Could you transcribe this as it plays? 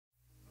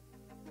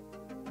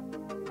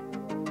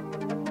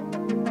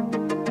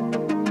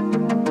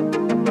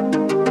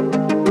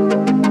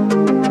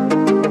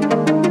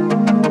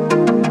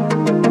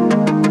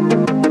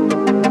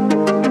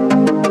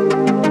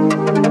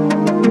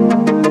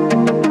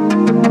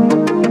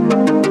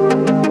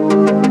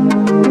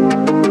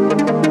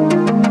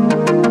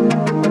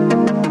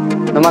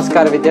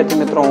નમસ્કાર વિદ્યાર્થી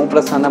મિત્રો, હું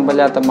પ્રશાંત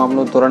અંબલિયા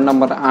તમામનું ધોરણ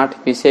નંબર 8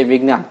 વિષય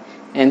વિજ્ઞાન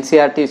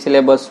એનસીઆરટી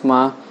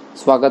સિલેબસમાં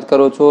સ્વાગત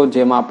કરું છું,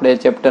 જેમાં આપણે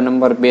ચેપ્ટર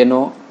નંબર 2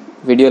 નો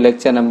વિડીયો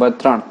લેક્ચર નંબર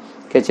 3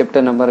 કે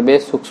ચેપ્ટર નંબર 2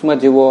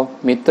 સૂક્ષ્મજીવો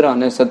મિત્ર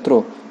અને શત્રુ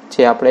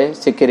જે આપણે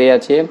શીખી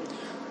રહ્યા છીએ.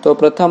 તો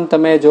પ્રથમ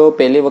તમે જો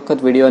પહેલી વખત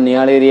વિડીયો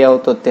નિહાળી રહ્યા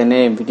હો તો તેને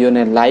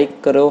વિડીયોને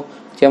લાઇક કરો,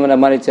 જેમ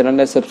અમારી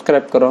ચેનલને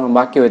સબસ્ક્રાઈબ કરો,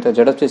 બાકી હોય તો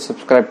ઝડપથી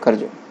સબસ્ક્રાઈબ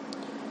કરજો.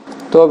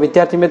 તો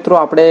વિદ્યાર્થી મિત્રો,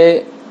 આપણે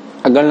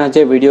આગળના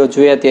જે વિડીયો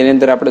જોયા તેની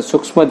અંદર આપણે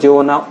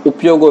સૂક્ષ્મજીવોના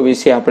ઉપયોગો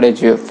વિશે આપણે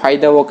જોયું,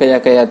 ફાયદાઓ કયા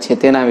કયા છે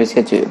તેના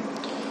વિશે જોયું.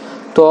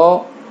 તો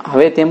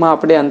હવે તેમાં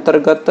આપણે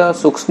અંતર્ગત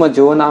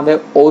સૂક્ષ્મજીવોના હવે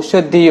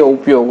ઔષધીય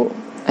ઉપયોગો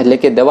એટલે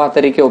કે દવા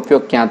તરીકે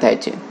ઉપયોગ ક્યાં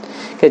થાય છે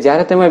કે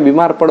જ્યારે તમે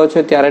બીમાર પડો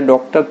છો ત્યારે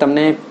ડૉક્ટર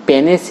તમને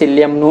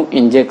પેનિસિલિયમનું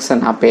ઇન્જેક્શન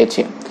આપે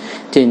છે.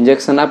 જે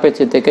ઇન્જેક્શન આપે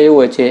છે તે કયું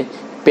હોય છે?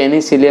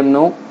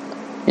 પેનિસિલિયમનું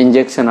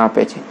ઇન્જેક્શન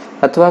આપે છે,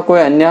 અથવા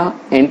કોઈ અન્ય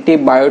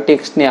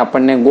એન્ટીબાયોટિક્સની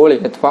આપણને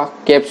ગોળી અથવા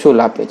કેપ્સ્યુલ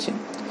આપે છે.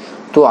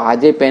 તો આ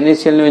જે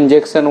પેનિસિલિનનું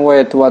ઇન્જેક્શન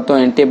હોય અથવા તો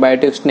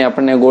એન્ટીબાયોટિક્સની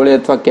આપણને ગોળી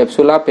અથવા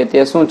કેપ્સ્યુલ આપે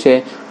તે શું છે?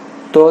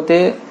 તો તે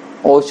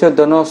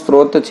ઔષધનો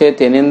સ્ત્રોત છે.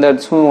 તેની અંદર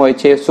શું હોય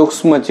છે?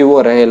 સૂક્ષ્મજીવો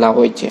રહેલા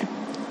હોય છે.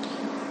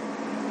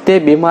 તે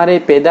બીમારી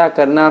પેદા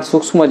કરનાર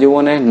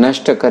સૂક્ષ્મજીવોને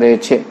નષ્ટ કરે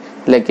છે.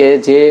 એટલે કે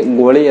જે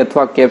ગોળી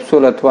અથવા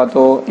કેપ્સ્યુલ અથવા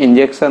તો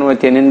ઇન્જેક્શન હોય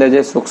તેની અંદર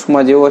જે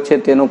સૂક્ષ્મજીવો છે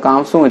તેનું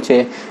કામ શું છે?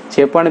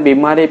 જે પણ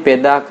બીમારી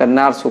પેદા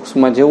કરનાર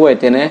સૂક્ષ્મજીવ હોય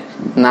તેને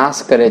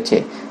નાશ કરે છે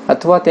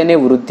અથવા તેની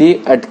વૃદ્ધિ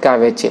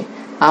અટકાવે છે.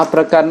 આ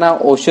પ્રકારના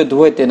ઔષધ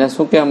હોય તેને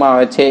શું કહેવામાં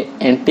આવે છે?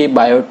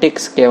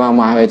 એન્ટીબાયોટિક્સ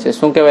કહેવામાં આવે છે.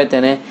 શું કહેવાય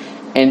તેને?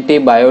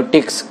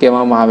 એન્ટીબાયોટિક્સ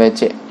કહેવામાં આવે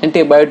છે.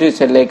 એન્ટીબાયોટિક્સ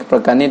એટલે એક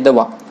પ્રકારની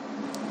દવા.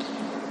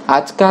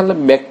 આજકાલ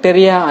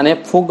બેક્ટેરિયા અને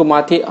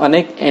ફૂગમાંથી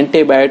અનેક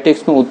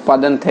એન્ટીબાયોટિક્સનું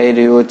ઉત્પાદન થઈ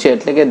રહ્યું છે.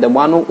 એટલે કે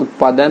દવાનું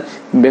ઉત્પાદન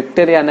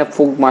બેક્ટેરિયા અને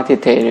ફૂગમાંથી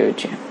થઈ રહ્યું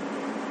છે.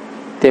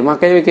 તેમાં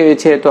કેવી કેવી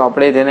છે તો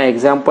આપણે તેના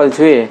એક્ઝામ્પલ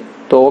જોઈએ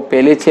તો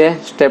પહેલી છે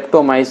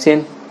સ્ટ્રેપ્ટોમાઇસિન,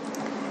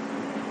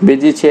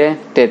 બીજી છે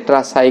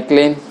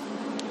ટેટ્રાસાઇક્લિન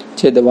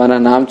જે દવાના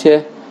નામ છે,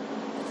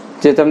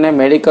 જે તમને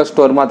મેડિકલ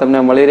સ્ટોરમાં તમને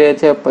મળી રહે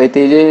છે. પછી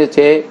ત્રીજી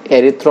છે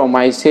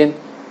એરિથ્રોમાઇસિન.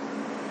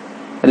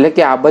 એટલે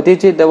કે આ બધી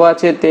જે દવા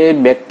છે તે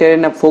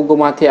બેક્ટેરિયા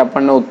ફૂગમાંથી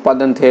આપણને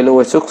ઉત્પાદન થયેલું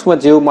હોય,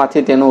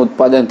 સૂક્ષ્મજીવમાંથી તેનું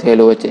ઉત્પાદન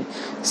થયેલું હોય છે.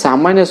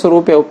 સામાન્ય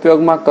સ્વરૂપે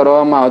ઉપયોગમાં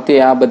કરવામાં આવતી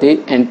આ બધી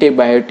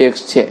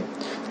એન્ટીબાયોટિક્સ છે,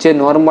 જે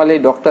નોર્મલી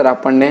ડૉક્ટર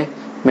આપણને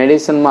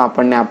મેડિસિનમાં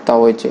આપણને આપતા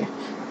હોય છે,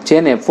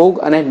 જેને ફૂગ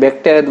અને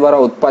બેક્ટેરિયા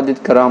દ્વારા ઉત્પાદિત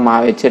કરવામાં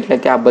આવે છે. એટલે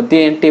કે આ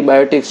બધી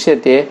એન્ટીબાયોટિક્સ છે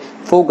તે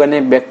ફૂગ અને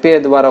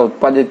બેક્ટેરિયા દ્વારા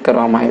ઉત્પાદિત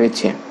કરવામાં આવે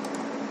છે.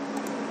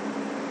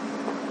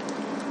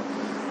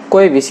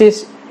 કોઈ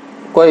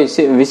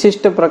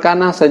વિશિષ્ટ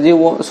પ્રકારના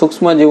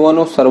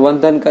સૂક્ષ્મજીવોનું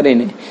સંવર્ધન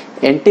કરીને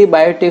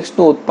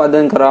એન્ટીબાયોટિક્સનું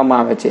ઉત્પાદન કરવામાં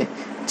આવે છે,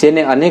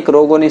 જેને અનેક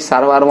રોગોની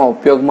સારવારમાં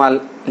ઉપયોગમાં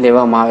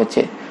લેવામાં આવે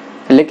છે.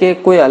 એટલે કે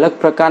કોઈ અલગ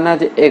પ્રકારના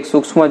જ એક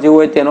સૂક્ષ્મજીવ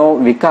હોય તેનો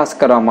વિકાસ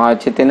કરવામાં આવે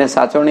છે, તેને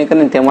સાચવણી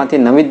કરીને તેમાંથી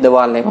નવી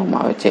દવા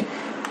લેવામાં આવે છે.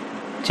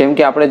 જેમ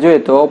કે આપણે જોઈએ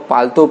તો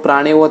પાલતુ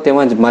પ્રાણીઓ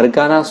તેમજ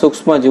મરઘાના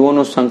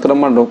સૂક્ષ્મજીવોનું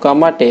સંક્રમણ રોકવા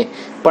માટે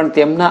પણ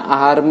તેમના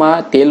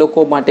આહારમાં તે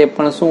લોકો માટે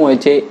પણ શું હોય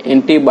છે?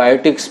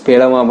 એન્ટીબાયોટિક્સ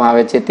ભેળવવામાં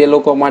આવે છે. તે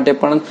લોકો માટે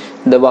પણ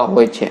દવા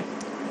હોય છે,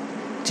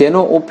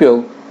 જેનો ઉપયોગ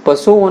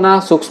પશુઓના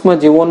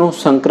સૂક્ષ્મજીવોનું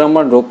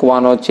સંક્રમણ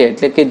રોકવાનો છે.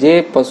 એટલે કે જે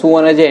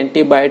પશુઓને જે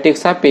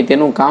એન્ટીબાયોટિક્સ આપી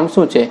તેનું કામ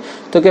શું છે?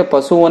 તો કે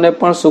પશુઓને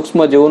પણ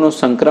સૂક્ષ્મજીવોનું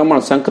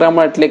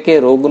સંક્રમણ એટલે કે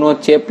રોગનો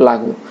ચેપ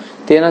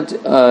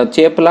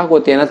લાગવો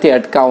તેનાથી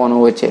અટકાવવાનો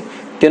હોય છે.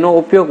 તેનો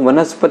ઉપયોગ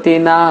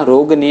વનસ્પતિના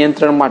રોગ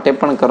નિયંત્રણ માટે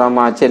પણ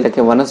કરવામાં આવે છે. એટલે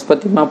કે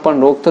વનસ્પતિમાં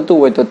પણ રોગ થતું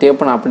હોય તો તે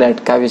પણ આપણે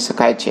અટકાવી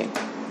શકાય છે.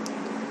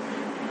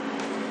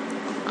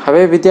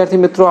 હવે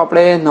વિદ્યાર્થી મિત્રો,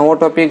 આપણે નવો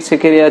ટોપિક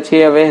શીખી રહ્યા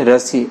છીએ. હવે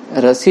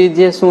રસી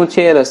જે શું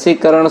છે,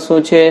 રસીકરણ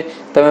શું છે?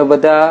 તમે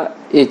બધા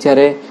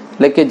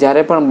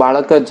જ્યારે પણ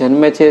બાળક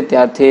જન્મે છે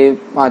ત્યારથી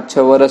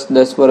 5-6 વર્ષ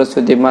 10 વર્ષ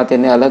સુધીમાં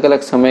તેને અલગ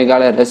અલગ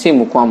સમયગાળે રસી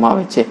મૂકવામાં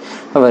આવે છે.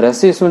 હવે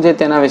રસી શું છે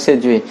તેના વિશે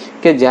જોઈએ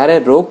કે જ્યારે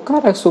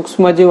રોગકારક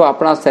સૂક્ષ્મજીવ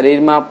આપણા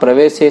શરીરમાં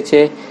પ્રવેશે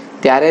છે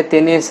ત્યારે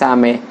તેની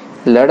સામે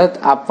લડત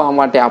આપવા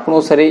માટે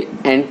આપણું શરીર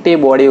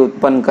એન્ટીબોડી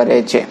ઉત્પન્ન કરે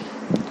છે.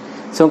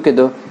 શું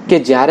કીધું? કે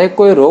જ્યારે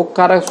કોઈ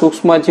રોગકારક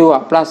સૂક્ષ્મજીવ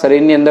આપણા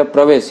શરીરની અંદર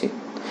પ્રવેશે,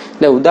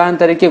 એટલે ઉદાહરણ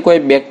તરીકે કોઈ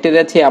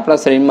બેક્ટેરિયાથી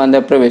આપણા શરીરમાં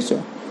અંદર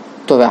પ્રવેશ્યો,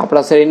 તો હવે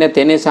આપણા શરીરને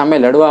તેની સામે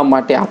લડવા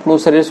માટે આપણું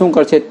શરીર શું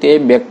કરશે? તે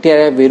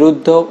બેક્ટેરિયા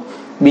વિરુદ્ધ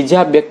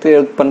બીજા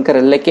બેક્ટેરિયા ઉત્પન્ન કરે,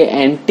 એટલે કે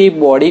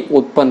એન્ટીબોડી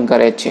ઉત્પન્ન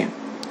કરે છે.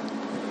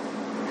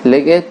 એટલે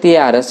કે તે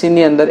આ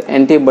રસીની અંદર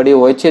એન્ટીબોડી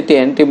હોય છે, તે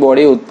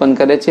એન્ટીબોડી ઉત્પન્ન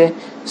કરે છે.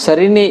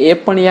 શરીરને એ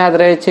પણ યાદ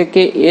રહે છે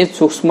કે એ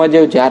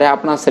સૂક્ષ્મજીવ જ્યારે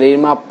આપણા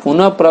શરીરમાં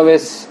પુનઃ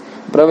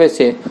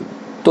પ્રવેશે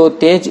તો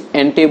તે જ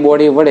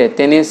એન્ટીબોડી વડે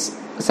તેની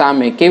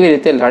સામે કેવી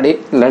રીતે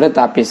લડત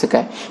આપી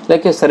શકાય. એટલે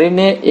કે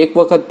શરીરને એક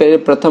વખત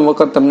પ્રથમ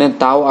વખત તમને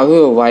તાવ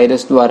આવ્યો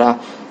વાયરસ દ્વારા,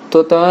 તો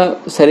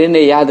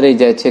શરીરને યાદ રહી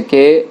જાય છે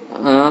કે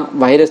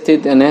વાયરસથી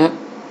અને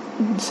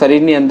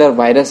શરીરની અંદર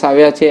વાયરસ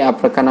આવ્યા છે, આ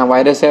પ્રકારના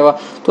વાયરસ આવ્યા,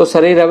 તો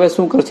શરીર હવે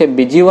શું કરશે?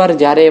 બીજી વાર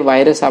જ્યારે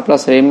વાયરસ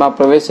આપણા શરીરમાં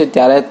પ્રવેશે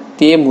ત્યારે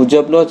તે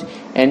મુજબનો જ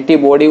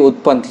એન્ટીબોડી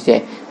ઉત્પન્ન થઈ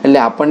જાય, એટલે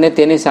આપણને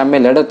તેની સામે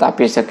લડત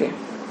આપી શકે.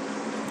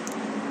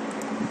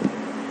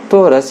 તો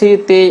રસી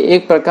તે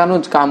એક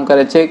પ્રકારનું જ કામ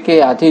કરે છે કે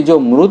આથી જો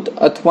મૃત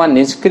અથવા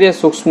નિષ્ક્રિય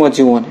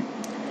સૂક્ષ્મજીવોને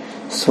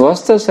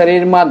સ્વસ્થ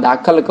શરીરમાં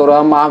દાખલ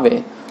કરવામાં આવે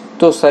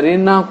તો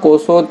શરીરના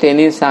કોષો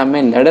તેની સામે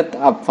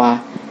લડત આપવા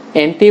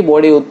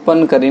એન્ટીબોડી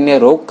ઉત્પન્ન કરીને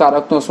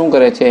રોગકારકનો શું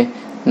કરે છે?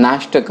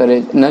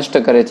 નષ્ટ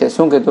કરે છે.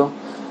 શું કીધું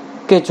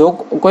કે જો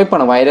કોઈ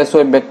પણ વાયરસ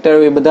હોય,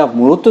 બેક્ટેરિયા હોય, બધા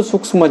મૃત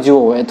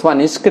સૂક્ષ્મજીવો હોય અથવા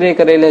નિષ્ક્રિય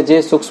કરેલા જે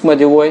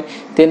સૂક્ષ્મજીવો હોય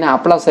તેને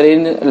આપણા શરીર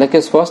એટલે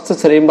કે સ્વસ્થ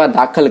શરીરમાં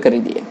દાખલ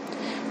કરી દઈએ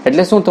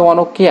એટલે શું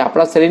થવાનું કે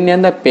આપણા શરીરની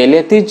અંદર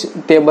પહેલેથી જ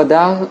તે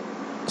બધા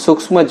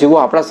સૂક્ષ્મજીવો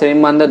આપણા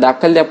શરીરમાં અંદર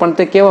દાખલ થયા પણ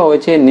તે કેવા હોય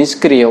છે?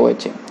 નિષ્ક્રિય હોય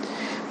છે.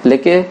 એટલે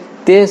કે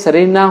તે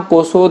શરીરના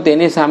કોષો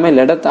તેની સામે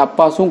લડત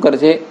આપવા શું કરે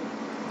છે?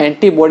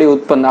 એન્ટીબોડી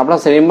ઉત્પન્ન,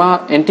 આપણા શરીરમાં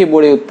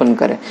એન્ટીબોડી ઉત્પન્ન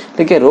કરે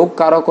એટલે કે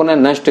રોગકારકોને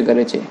નષ્ટ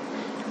કરે છે.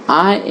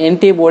 આ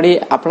એન્ટીબોડી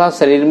આપણા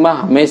શરીરમાં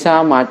હંમેશા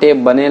માટે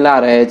બનેલા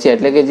રહે છે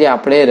એટલે કે જે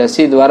આપણે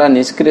રસી દ્વારા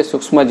નિષ્ક્રિય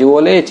સૂક્ષ્મજીવો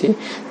લઈએ છીએ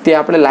તે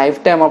આપણે લાઈફ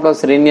ટાઈમ આપણા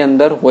શરીરની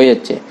અંદર હોય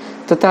જ છે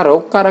તથા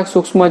રોગકારક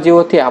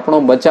સૂક્ષ્મજીવોથી આપણો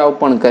બચાવ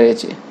પણ કરે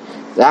છે.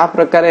 આ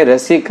પ્રકારે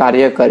રસી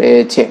કાર્ય કરે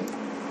છે.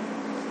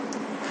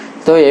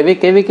 તો એવી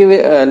કેવી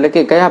એટલે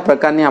કે કયા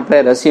પ્રકારની આપણે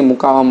રસી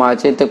મુકાવવામાં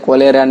આવે છે? તો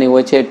કોલેરાની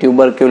હોય છે,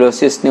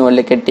 ટ્યુબરક્યુલોસિસની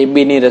એટલે કે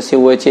ટીબીની રસી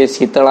હોય છે,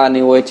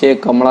 શીતળાની હોય છે,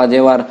 કમળા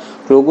જેવા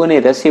રોગોની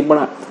રસી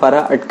પણ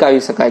દ્વારા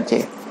અટકાવી શકાય છે.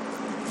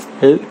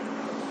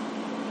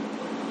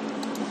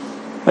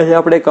 અહીં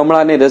આપણે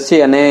કમળાની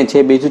રસી અને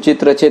જે બીજું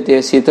ચિત્ર છે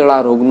તે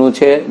શીતળા રોગનું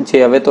છે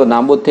જે હવે તો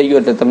નાબૂદ થઈ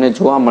ગયું એટલે તમને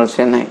જોવા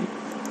મળશે નહીં.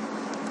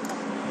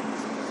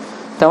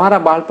 તમારા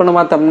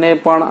બાળપણમાં તમને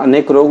પણ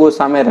અનેક રોગો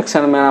સામે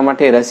રક્ષણ મેળવવા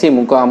માટે રસી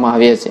મૂકવામાં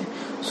આવે છે.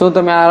 શું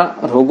તમે આ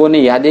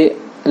રોગોની યાદી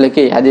એટલે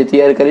કે યાદી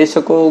તૈયાર કરી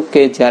શકો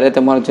કે જ્યારે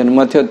તમારો જન્મ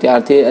થયો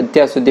ત્યારથી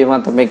અત્યાર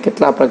સુધીમાં તમે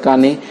કેટલા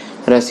પ્રકારની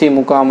રસી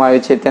મૂકવામાં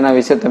આવી છે તેના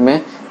વિશે તમે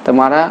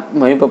તમારા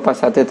મમ્મી પપ્પા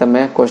સાથે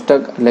તમે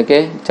કોષ્ટક એટલે કે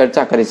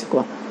ચર્ચા કરી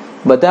શકો.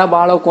 બધા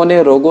બાળકોને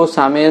રોગો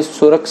સામે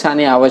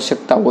સુરક્ષાની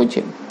આવશ્યકતા હોય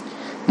છે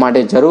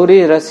માટે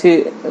જરૂરી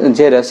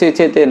જે રસી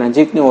છે તે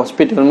નજીકની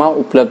હોસ્પિટલમાં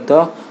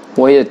ઉપલબ્ધ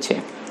હોય જ છે.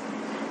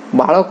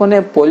 બાળકોને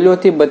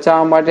પોલિયોથી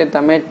બચાવવા માટે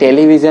તમે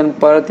ટેલિવિઝન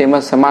પર તેમજ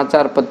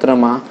સમાચાર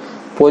પત્રમાં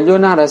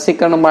પોલિયોના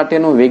રસીકરણ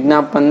માટેનું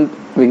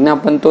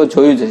વિજ્ઞાપન તો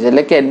જોયું જ છે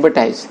એટલે કે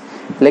એડવર્ટાઇઝ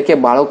એટલે કે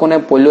બાળકોને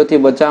પોલિયોથી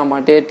બચાવવા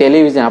માટે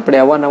ટેલિવિઝન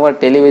આપણે અવારનવાર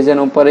ટેલિવિઝન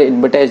ઉપર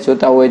એડવર્ટાઇઝ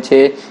જોતા હોય છે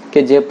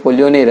કે જે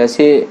પોલિયોની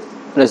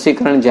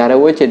રસીકરણ જ્યારે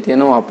હોય છે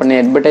તેનો આપણને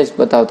એડવર્ટાઇઝ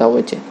બતાવતા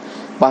હોય છે.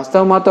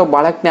 વાસ્તવમાં તો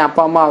બાળકને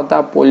આપવામાં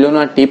આવતા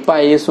પોલિયોના ટીપા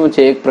એ શું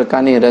છે? એક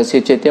પ્રકારની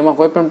રસી છે. તેમાં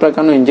કોઈ પણ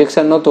પ્રકારનું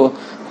ઇન્જેક્શન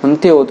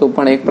નથી હોતું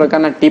પણ એક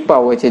પ્રકારના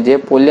ટીપા હોય છે જે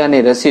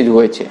પોલિયાની રસી જ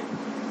હોય છે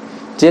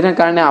જેના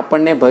કારણે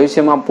આપણને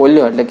ભવિષ્યમાં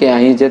પોલિયો એટલે કે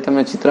અહીં જે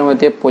તમે ચિત્રમાં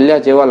તે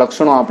પોલિયા જેવા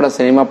લક્ષણો આપણા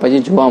શરીરમાં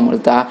પછી જોવા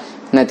મળતા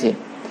નથી.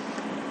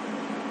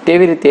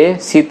 તેવી રીતે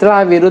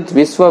શીતળા વિરુદ્ધ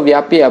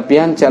વિશ્વવ્યાપી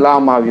અભિયાન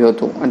ચલાવવામાં આવ્યું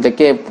હતું એટલે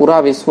કે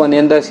પૂરા વિશ્વની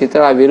અંદર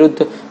શીતળા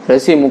વિરુદ્ધ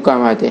રસી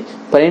મૂકવામાં હતી.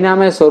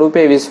 પરિણામે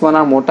સ્વરૂપે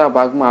વિશ્વના મોટા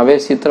ભાગમાં હવે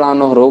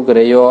શીતળાનો રોગ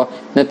રહ્યો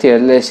નથી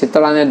એટલે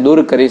શીતળાને દૂર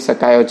કરી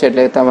શકાયો છે.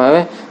 એટલે તમે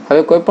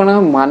હવે કોઈ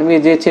પણ માનવી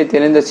જે છે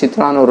તેની અંદર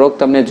શીતળાનો રોગ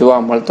તમને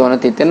જોવા મળતો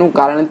નથી. તેનું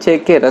કારણ છે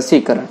કે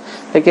રસીકરણ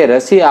એટલે કે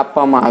રસી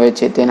આપવામાં આવે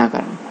છે તેના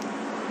કારણે.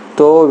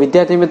 તો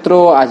વિદ્યાર્થી મિત્રો,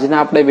 આજના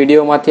આપણે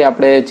વિડીયોમાંથી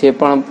આપણે જે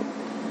પણ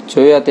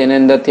જોયા તેની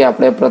અંદરથી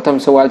આપણે પ્રથમ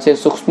સવાલ છે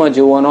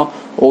સૂક્ષ્મજીવોનો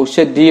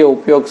ઔષધીય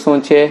ઉપયોગ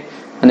શું છે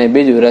અને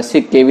બીજું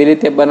રસી કેવી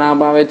રીતે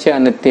બનાવવામાં આવે છે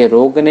અને તે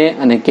રોગને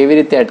અને કેવી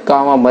રીતે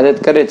અટકાવવામાં મદદ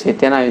કરે છે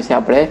તેના વિશે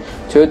આપણે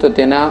જોયું. તો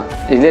તેના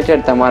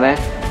રિલેટેડ તમારે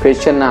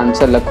ક્વેશ્ચનના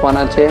આન્સર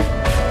લખવાના છે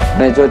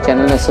અને જો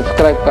ચેનલને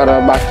સબસ્ક્રાઇબ કરવા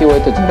બાકી હોય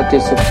તો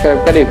ઝડપથી સબસ્ક્રાઇબ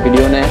કરી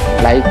વિડીયોને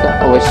લાઈક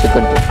અવશ્ય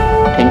કરજો.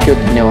 થેન્ક યુ,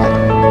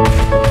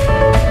 ધન્યવાદ.